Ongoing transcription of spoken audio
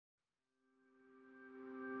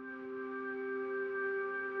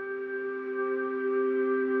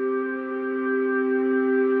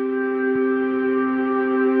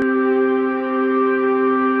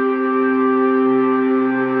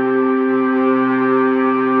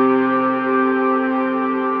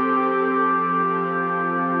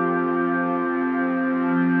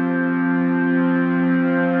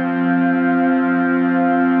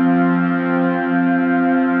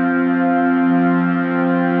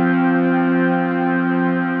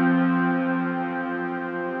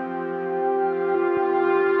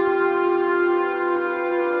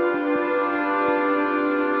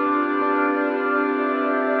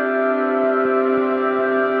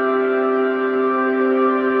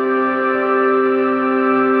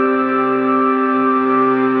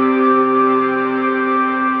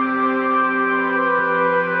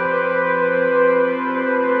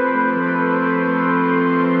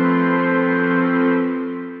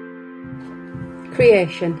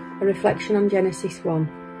Creation, a reflection on Genesis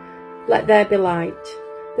 1. Let there be light.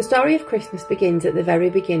 The story of Christmas begins at the very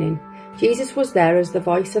beginning. Jesus was there as the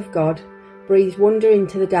voice of God, breathed wonder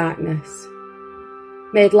into the darkness,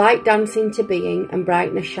 made light dance into being and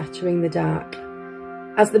brightness shattering the dark.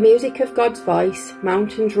 As the music of God's voice,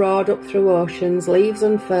 mountains roared up through oceans, leaves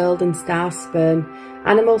unfurled and stars spurn,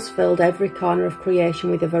 animals filled every corner of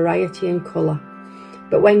creation with a variety and colour.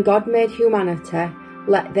 But when God made humanity,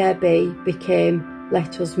 let there be became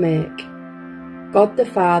let us make. God the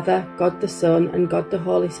Father, God the Son, and God the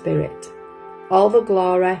Holy Spirit. All the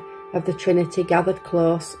glory of the Trinity gathered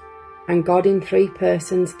close, and God in three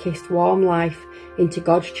persons kissed warm life into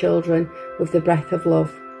God's children with the breath of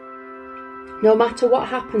love. No matter what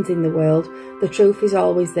happens in the world, the truth is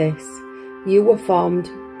always this: you were formed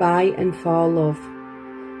by and for love.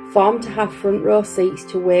 Formed to have front row seats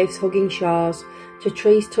to waves hugging shores, to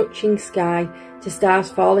trees touching sky, to stars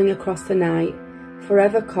falling across the night,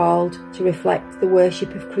 forever called to reflect the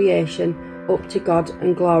worship of creation up to God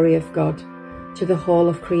and glory of God, to the whole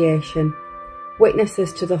of creation,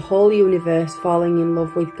 witnesses to the whole universe falling in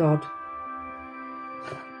love with God.